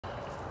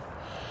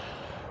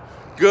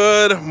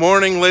Good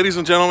morning, ladies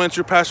and gentlemen. It's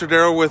your Pastor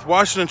Darrell with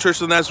Washington Church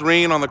of the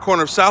Nazarene on the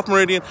corner of South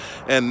Meridian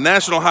and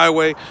National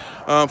Highway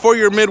for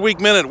your Midweek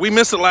Minute. We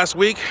missed it last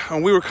week.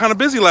 We were kind of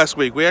busy last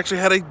week. We actually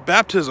had a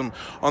baptism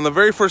on the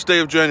very first day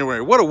of January.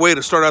 What a way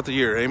to start out the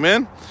year,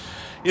 amen?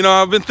 You know,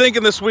 I've been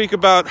thinking this week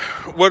about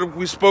what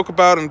we spoke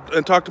about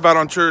and talked about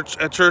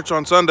at church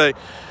on Sunday,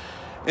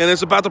 and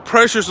it's about the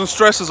pressures and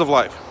stresses of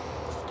life.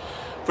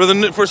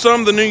 For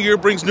some, the new year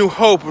brings new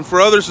hope, and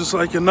for others, it's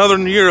like another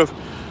year of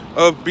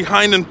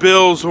behind in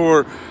bills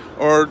or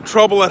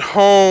trouble at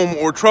home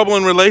or trouble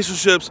in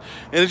relationships,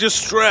 and it's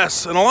just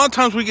stress. And a lot of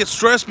times we get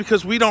stressed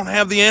because we don't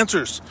have the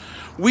answers.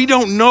 We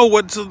don't know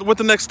what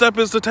the next step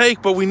is to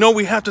take, but we know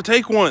we have to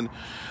take one.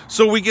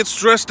 So we get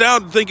stressed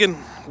out thinking,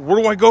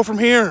 where do I go from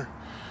here?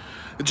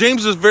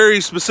 James is very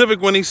specific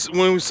when we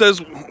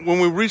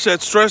reach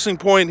that stressing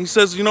point. He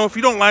says, you know, if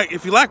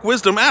you lack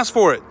wisdom, ask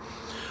for it.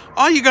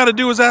 All you got to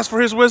do is ask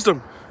for his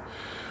wisdom.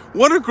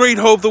 What a great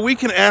hope that we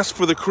can ask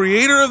for the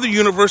creator of the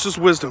universe's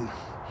wisdom.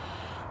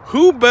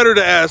 Who better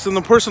to ask than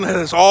the person that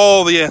has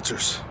all the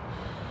answers?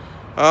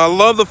 I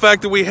love the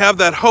fact that we have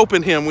that hope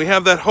in him. We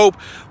have that hope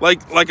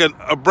like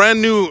a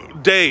brand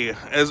new day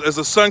as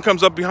the sun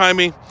comes up behind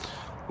me.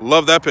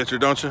 Love that picture,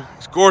 don't you?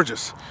 It's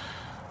gorgeous.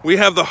 We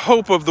have the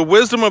hope of the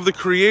wisdom of the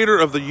creator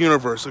of the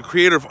universe, the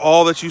creator of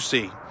all that you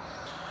see.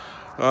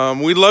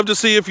 We'd love to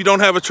see if you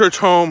don't have a church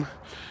home.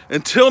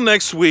 Until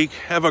next week,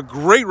 have a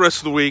great rest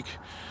of the week.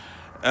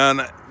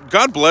 And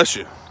God bless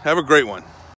you. Have a great one.